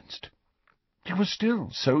silenced. You were still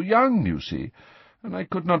so young, you see, and I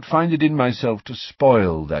could not find it in myself to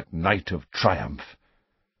spoil that night of triumph.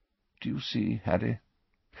 Do you see, Harry?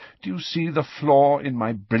 Do you see the flaw in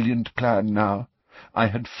my brilliant plan now? I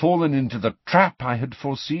had fallen into the trap I had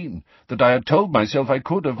foreseen, that I had told myself I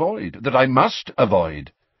could avoid, that I must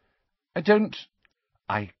avoid.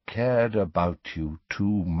 I cared about you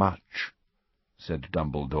too much, said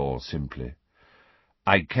Dumbledore simply.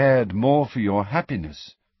 I cared more for your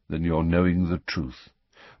happiness than your knowing the truth,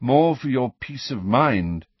 more for your peace of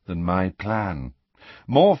mind than my plan,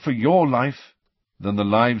 more for your life than the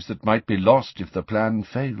lives that might be lost if the plan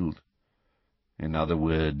failed. In other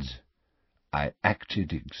words, I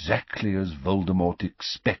acted exactly as Voldemort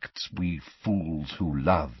expects we fools who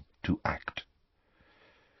love to act.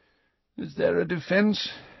 Is there a defense?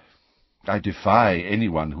 I defy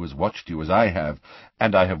anyone who has watched you as I have,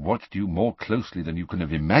 and I have watched you more closely than you can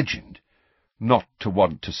have imagined, not to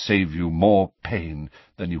want to save you more pain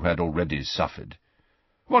than you had already suffered.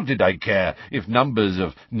 What did I care if numbers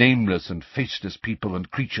of nameless and faceless people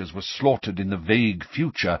and creatures were slaughtered in the vague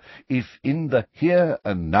future, if in the here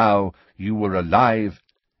and now you were alive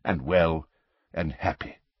and well and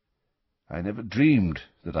happy? I never dreamed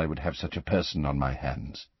that I would have such a person on my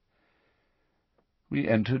hands. We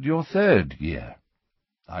entered your third year.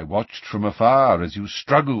 I watched from afar as you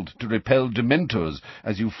struggled to repel Dementors,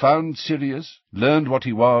 as you found Sirius, learned what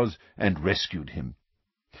he was, and rescued him.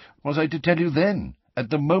 Was I to tell you then, at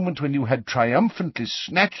the moment when you had triumphantly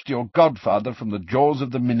snatched your godfather from the jaws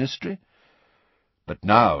of the Ministry? But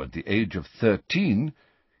now, at the age of 13,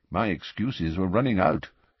 my excuses were running out.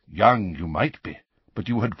 Young you might be, but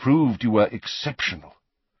you had proved you were exceptional.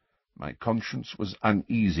 My conscience was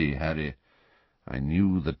uneasy, Harry. I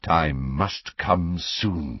knew the time must come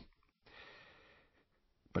soon.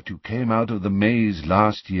 But you came out of the maze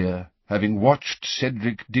last year, having watched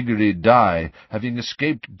Cedric Diggory die, having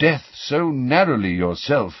escaped death so narrowly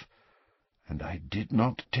yourself. And I did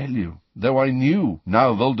not tell you, though I knew,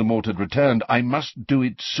 now Voldemort had returned, I must do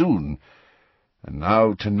it soon. And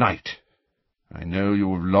now tonight, I know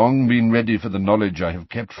you have long been ready for the knowledge I have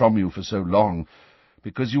kept from you for so long,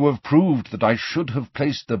 because you have proved that I should have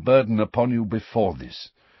placed the burden upon you before this.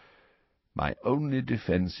 My only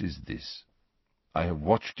defense is this. I have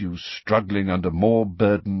watched you struggling under more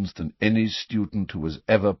burdens than any student who has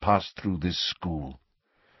ever passed through this school,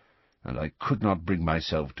 and I could not bring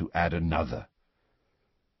myself to add another,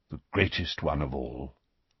 the greatest one of all.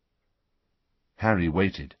 Harry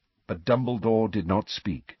waited, but Dumbledore did not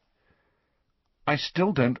speak. I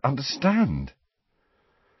still don't understand.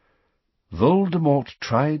 Voldemort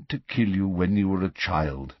tried to kill you when you were a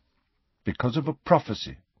child, because of a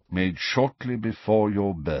prophecy made shortly before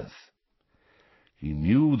your birth. He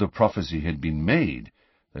knew the prophecy had been made,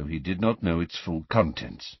 though he did not know its full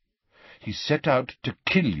contents. He set out to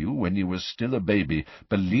kill you when you were still a baby,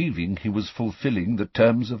 believing he was fulfilling the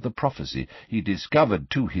terms of the prophecy. He discovered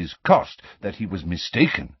to his cost that he was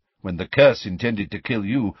mistaken when the curse intended to kill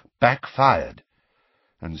you backfired.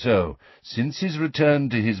 And so, since his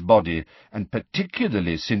return to his body, and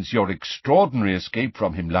particularly since your extraordinary escape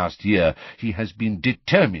from him last year, he has been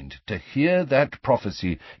determined to hear that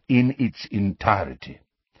prophecy in its entirety.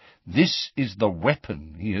 This is the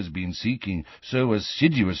weapon he has been seeking so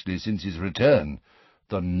assiduously since his return,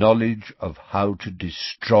 the knowledge of how to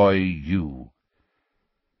destroy you.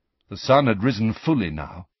 The sun had risen fully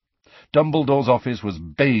now. Dumbledore's office was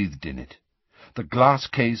bathed in it. The glass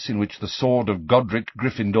case in which the sword of Godric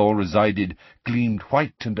Gryffindor resided gleamed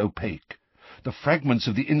white and opaque. The fragments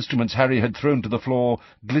of the instruments Harry had thrown to the floor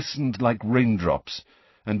glistened like raindrops,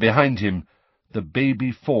 and behind him the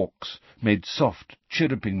baby Fawkes made soft,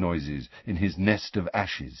 chirruping noises in his nest of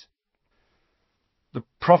ashes. "The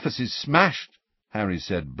prophecy's smashed," Harry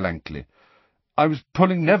said blankly. "I was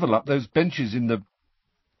pulling Neville up those benches in the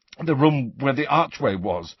room where the archway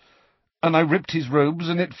was, and I ripped his robes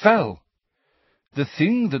and it fell. The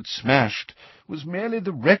thing that smashed was merely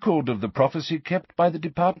the record of the prophecy kept by the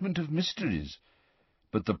Department of Mysteries.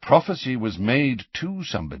 But the prophecy was made to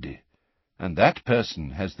somebody, and that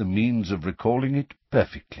person has the means of recalling it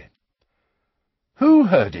perfectly." "Who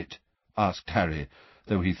heard it?" asked Harry,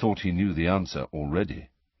 though he thought he knew the answer already.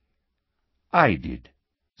 "I did,"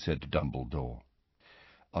 said Dumbledore.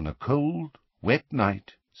 "On a cold, wet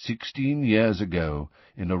night, 16 years ago,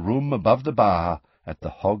 in a room above the bar at the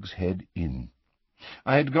Hogshead Inn.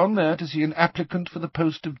 I had gone there to see an applicant for the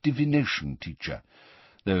post of divination teacher,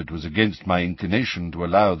 though it was against my inclination to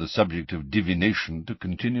allow the subject of divination to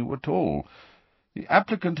continue at all. The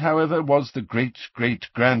applicant, however, was the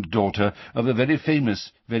great-great-granddaughter of a very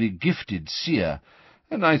famous, very gifted seer,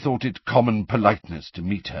 and I thought it common politeness to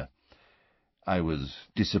meet her. I was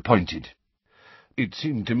disappointed. It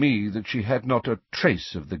seemed to me that she had not a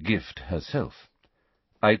trace of the gift herself.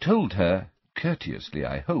 I told her, courteously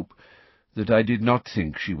I hope, that I did not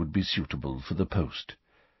think she would be suitable for the post.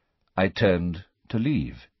 I turned to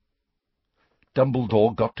leave."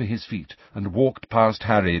 Dumbledore got to his feet and walked past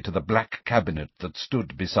Harry to the black cabinet that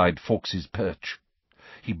stood beside Fawkes's perch.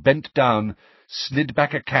 He bent down, slid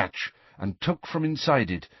back a catch, and took from inside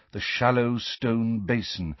it the shallow stone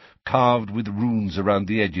basin, carved with runes around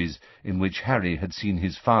the edges, in which Harry had seen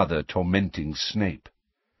his father tormenting Snape.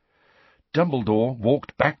 Dumbledore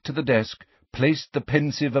walked back to the desk, placed the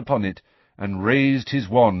pensieve upon it, and raised his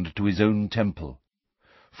wand to his own temple.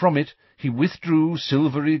 From it he withdrew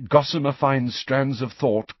silvery, gossamer-fine strands of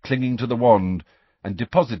thought clinging to the wand, and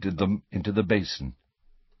deposited them into the basin.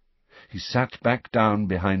 He sat back down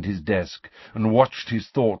behind his desk, and watched his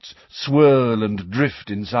thoughts swirl and drift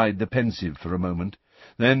inside the pensieve for a moment.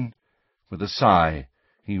 Then, with a sigh,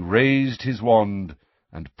 he raised his wand,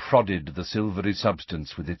 and prodded the silvery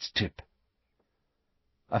substance with its tip.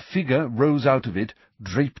 A figure rose out of it,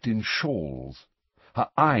 draped in shawls. Her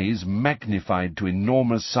eyes magnified to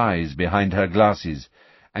enormous size behind her glasses,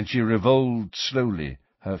 and she revolved slowly,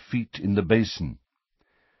 her feet in the basin.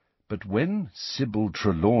 But when Sybil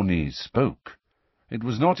Trelawney spoke, it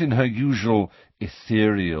was not in her usual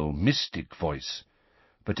ethereal, mystic voice,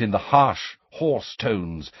 but in the harsh, hoarse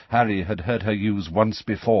tones Harry had heard her use once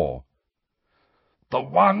before. "The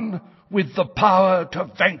one with the power to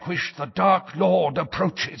vanquish the Dark Lord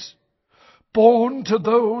approaches, born to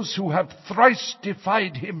those who have thrice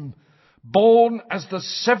defied him, born as the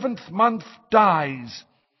 7th month dies,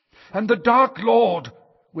 and the Dark Lord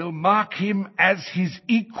will mark him as his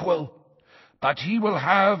equal, but he will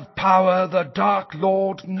have power the Dark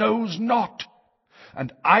Lord knows not,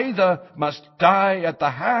 and either must die at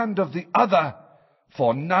the hand of the other,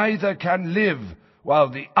 for neither can live while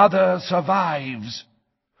the other survives.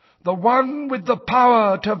 The one with the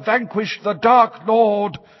power to vanquish the Dark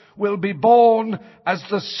Lord will be born as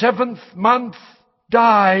the 7th month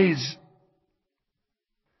dies."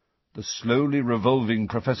 The slowly revolving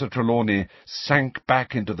Professor Trelawney sank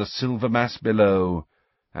back into the silver mass below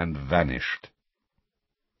and vanished.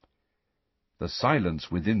 The silence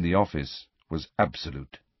within the office was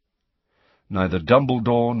absolute. Neither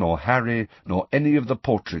Dumbledore nor Harry nor any of the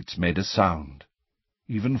portraits made a sound.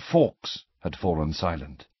 Even Fawkes had fallen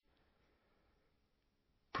silent.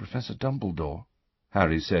 "Professor Dumbledore,"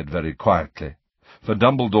 Harry said very quietly, for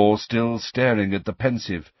Dumbledore, still staring at the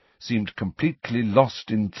pensieve, seemed completely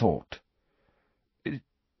lost in thought.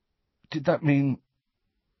 Did that mean...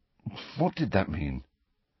 What did that mean?"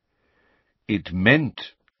 "It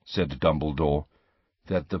meant," said Dumbledore,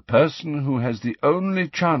 "that the person who has the only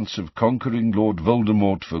chance of conquering Lord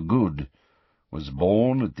Voldemort for good was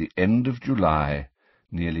born at the end of July,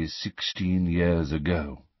 nearly 16 years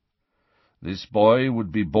ago. This boy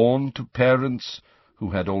would be born to parents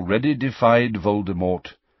who had already defied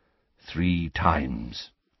Voldemort 3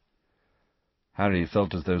 times. Harry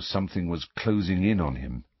felt as though something was closing in on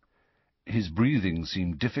him. His breathing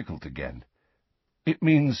seemed difficult again. "It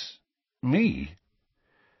means me?"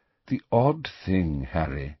 "The odd thing,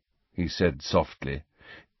 Harry," he said softly,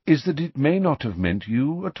 "is that it may not have meant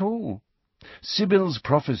you at all. Sybil's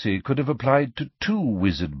prophecy could have applied to 2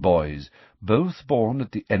 wizard boys, both born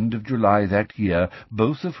at the end of July that year,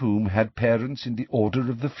 both of whom had parents in the Order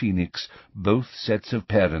of the Phoenix, both sets of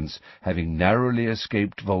parents having narrowly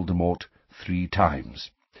escaped Voldemort 3 times.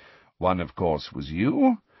 One, of course, was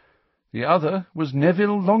you. The other was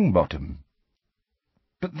Neville Longbottom."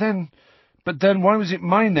 But then, why was it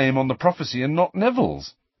my name on the prophecy and not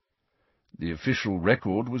Neville's?" "The official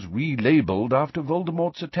record was relabelled after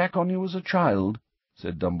Voldemort's attack on you as a child,"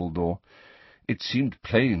 said Dumbledore. It seemed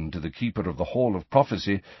plain to the keeper of the Hall of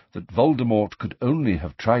Prophecy that Voldemort could only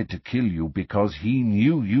have tried to kill you because he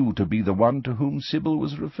knew you to be the one to whom Sybil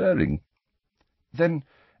was referring. "Then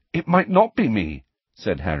it might not be me,"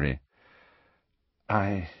 said Harry.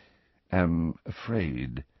 "I am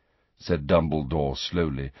afraid," said Dumbledore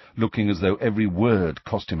slowly, looking as though every word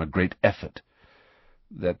cost him a great effort,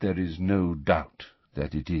 "that there is no doubt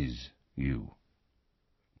that it is you."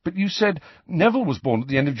 "But you said Neville was born at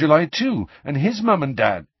the end of July too, and his mum and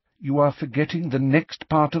dad—" "You are forgetting the next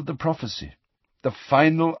part of the prophecy, the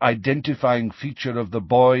final identifying feature of the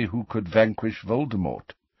boy who could vanquish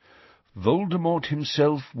Voldemort. Voldemort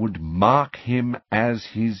himself would mark him as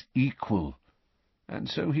his equal. And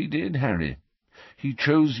so he did, Harry. He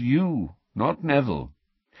chose you, not Neville.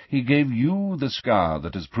 He gave you the scar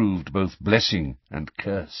that has proved both blessing and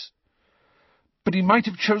curse." "But he might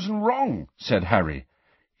have chosen wrong," said Harry.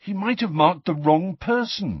 "He might have marked the wrong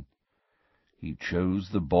person." "He chose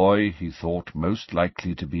the boy he thought most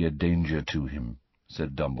likely to be a danger to him,"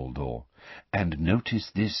 said Dumbledore. "And notice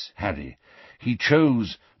this, Harry. He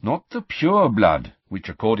chose not the pure blood, which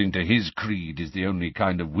according to his creed is the only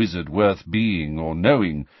kind of wizard worth being or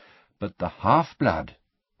knowing, but the half-blood,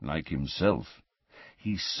 like himself.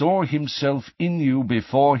 He saw himself in you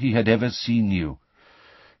before he had ever seen you.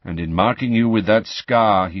 And in marking you with that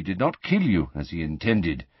scar, he did not kill you as he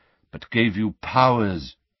intended, but gave you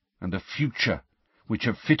powers and a future, which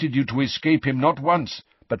have fitted you to escape him not once,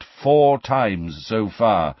 but 4 times so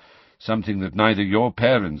far, something that neither your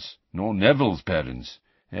parents nor Neville's parents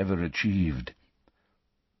ever achieved."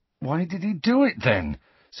 "Why did he do it, then?"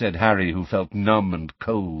 said Harry, who felt numb and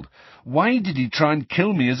cold. "Why did he try and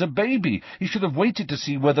kill me as a baby? He should have waited to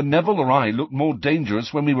see whether Neville or I looked more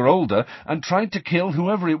dangerous when we were older, and tried to kill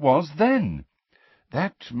whoever it was then."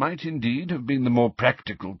 "That might indeed have been the more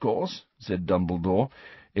practical course," said Dumbledore,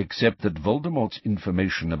 "except that Voldemort's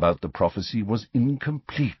information about the prophecy was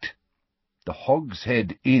incomplete. The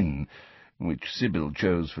Hogshead Inn, which Sybil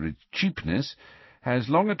chose for its cheapness, has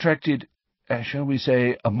long attracted, shall we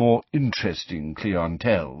say, a more interesting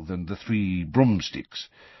clientele than the 3 Broomsticks.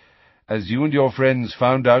 As you and your friends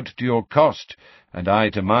found out to your cost, and I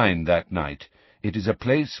to mine that night, it is a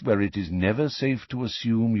place where it is never safe to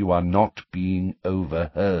assume you are not being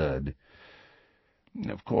overheard.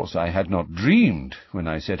 Of course, I had not dreamed, when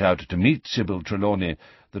I set out to meet Sybil Trelawney,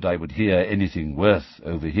 that I would hear anything worth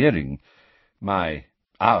overhearing.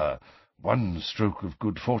 Our one stroke of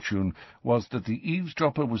good fortune was that the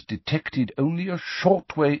eavesdropper was detected only a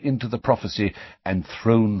short way into the prophecy and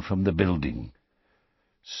thrown from the building.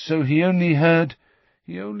 So he only heard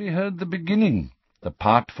the beginning, the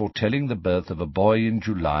part foretelling the birth of a boy in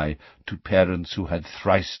July to parents who had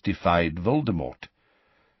thrice defied Voldemort.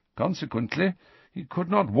 Consequently, he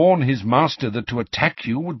could not warn his master that to attack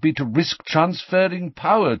you would be to risk transferring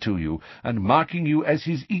power to you and marking you as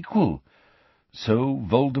his equal. So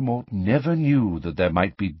Voldemort never knew that there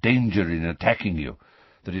might be danger in attacking you,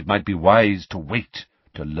 that it might be wise to wait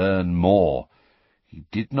to learn more. He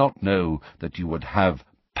did not know that you would have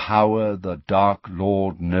power the Dark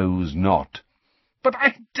Lord knows not." "But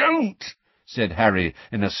I don't," said Harry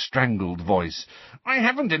in a strangled voice. "I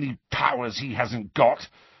haven't any powers he hasn't got.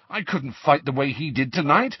 I couldn't fight the way he did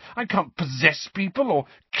tonight. I can't possess people or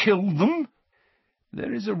kill them."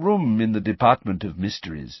 "There is a room in the Department of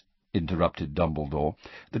Mysteries," interrupted Dumbledore,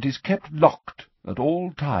 "that is kept locked at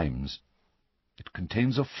all times. It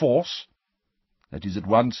contains a force that is at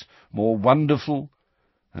once more wonderful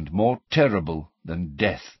and more terrible than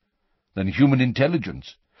death, than human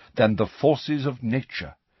intelligence, than the forces of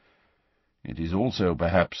nature. It is also,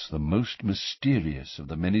 perhaps, the most mysterious of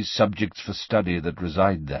the many subjects for study that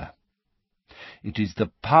reside there. It is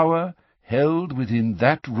the power held within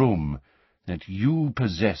that room that you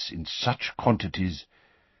possess in such quantities,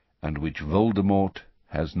 and which Voldemort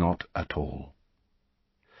has not at all.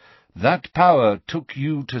 That power took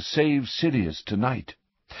you to save Sirius tonight.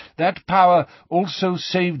 That power also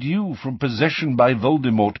saved you from possession by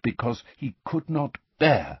Voldemort, because he could not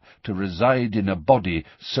bear to reside in a body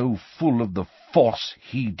so full of the force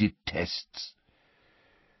he detests.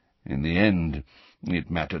 In the end, it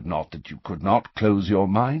mattered not that you could not close your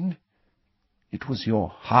mind. It was your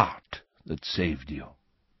heart that saved you."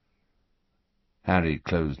 Harry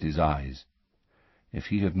closed his eyes. If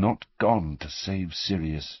he had not gone to save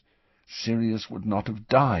Sirius, Sirius would not have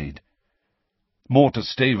died. More to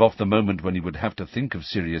stave off the moment when he would have to think of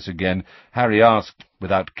Sirius again, Harry asked,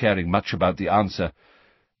 without caring much about the answer,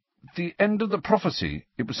 "The end of the prophecy,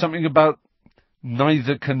 it was something about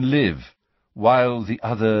neither can live, while the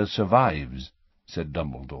other survives," said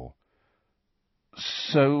Dumbledore.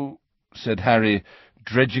 "So," said Harry,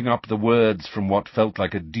 dredging up the words from what felt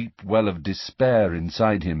like a deep well of despair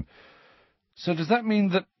inside him. "So does that mean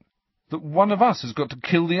that one of us has got to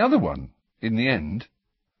kill the other one, in the end?"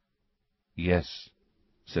 "Yes,"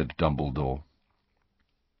 said Dumbledore.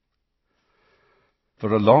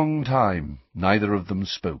 For a long time neither of them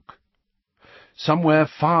spoke. Somewhere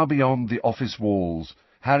far beyond the office walls,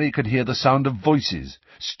 Harry could hear the sound of voices,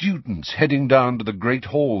 students heading down to the great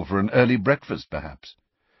hall for an early breakfast, perhaps.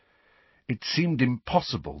 It seemed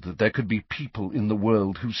impossible that there could be people in the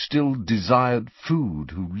world who still desired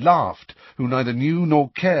food, who laughed, who neither knew nor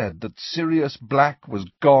cared that Sirius Black was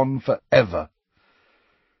gone for ever.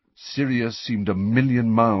 Sirius seemed 1,000,000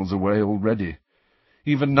 miles away already.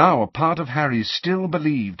 Even now a part of Harry still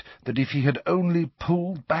believed that if he had only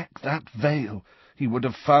pulled back that veil, he would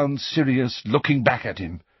have found Sirius looking back at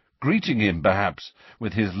him, greeting him, perhaps,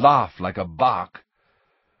 with his laugh like a bark.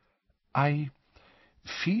 "I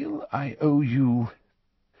feel I owe you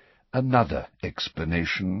another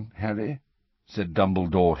explanation, Harry," said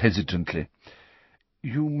Dumbledore hesitantly.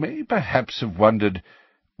 "You may perhaps have wondered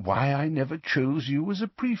why I never chose you as a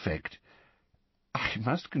prefect. I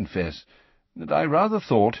must confess that I rather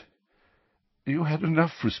thought you had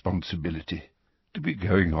enough responsibility to be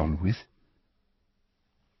going on with."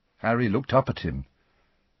 Harry looked up at him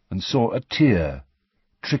and saw a tear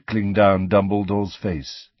trickling down Dumbledore's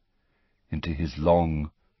face into his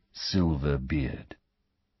long silver beard.